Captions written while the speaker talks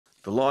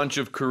The launch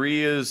of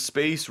Korea's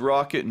space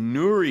rocket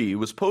Nuri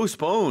was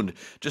postponed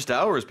just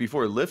hours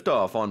before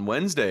liftoff on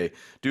Wednesday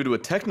due to a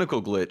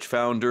technical glitch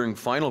found during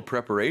final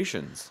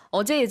preparations.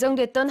 어제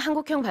예정됐던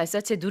한국형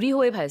발사체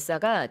누리호의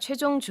발사가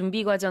최종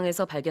준비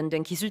과정에서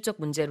발견된 기술적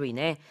문제로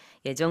인해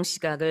예정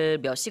시각을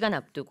몇 시간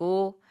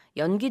앞두고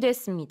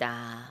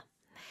연기됐습니다.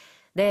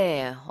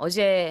 네,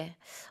 어제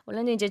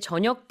원래는 이제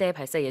저녁 때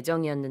발사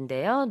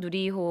예정이었는데요.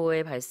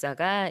 누리호의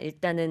발사가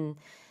일단은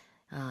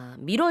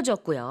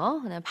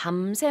미뤄졌고요.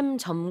 밤샘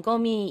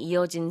점검이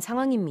이어진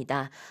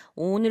상황입니다.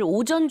 오늘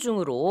오전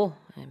중으로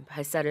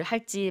발사를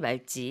할지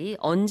말지,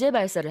 언제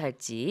발사를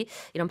할지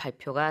이런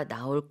발표가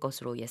나올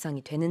것으로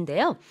예상이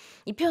되는데요.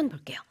 이 표현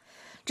볼게요.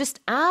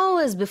 Just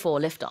hours before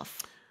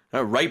liftoff.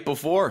 Right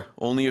before,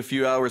 only a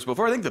few hours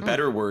before. I think the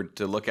better word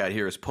to look at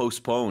here is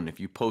postpone. If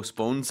you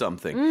postpone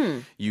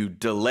something, you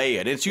delay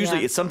it. It's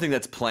usually it's something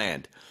that's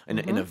planned, an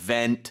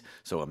event,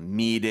 so a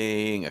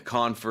meeting, a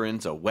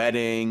conference, a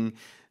wedding,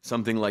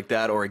 something like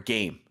that, or a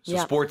game. So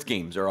sports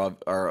games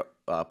are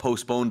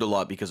postponed a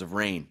lot because of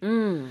rain.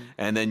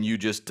 And then you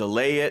just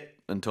delay it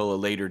until a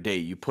later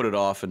date. You put it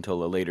off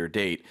until a later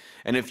date.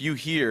 And if you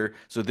hear,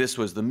 so this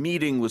was the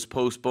meeting was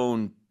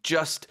postponed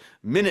just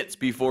minutes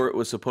before it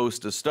was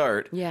supposed to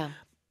start. Yeah.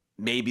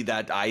 Maybe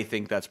I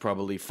think that's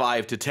probably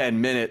 5 to 10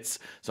 minutes.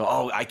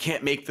 So, I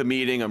can't make the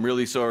meeting. I'm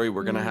really sorry.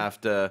 We're going to have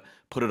to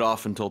put it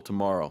off until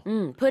tomorrow.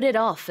 Put it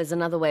off is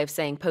another way of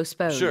saying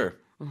postpone. Sure.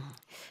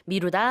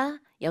 미루다,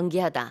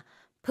 연기하다.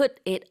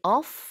 Put it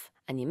off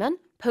아니면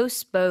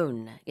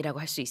postpone이라고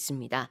할 수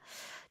있습니다.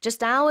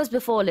 Just hours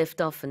before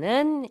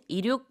liftoff는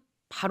이륙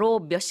바로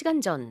몇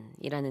시간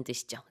전이라는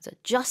뜻이죠. 그래서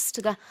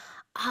just가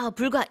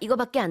불과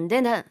이거밖에 안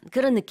되나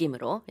그런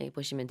느낌으로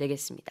보시면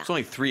되겠습니다. It's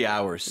only 3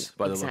 hours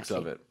by the looks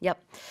of it. Yep.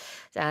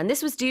 And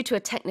this was due to a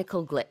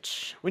technical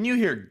glitch. When you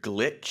hear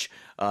glitch,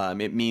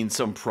 it means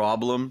some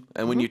problem.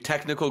 And when you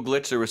technical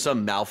glitch, there was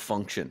some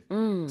malfunction.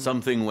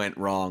 Something went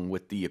wrong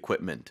with the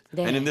equipment.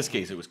 네. And in this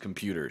case, it was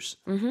computers.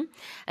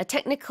 A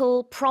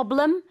technical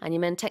problem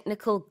아니면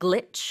technical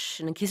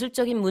glitch는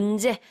기술적인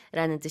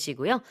문제라는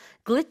뜻이고요.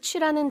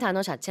 glitch라는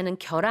단어 자체는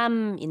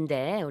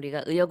결함인데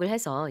우리가 의역을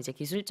해서 이제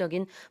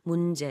기술적인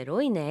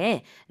문제로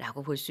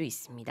인해라고 볼 수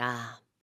있습니다.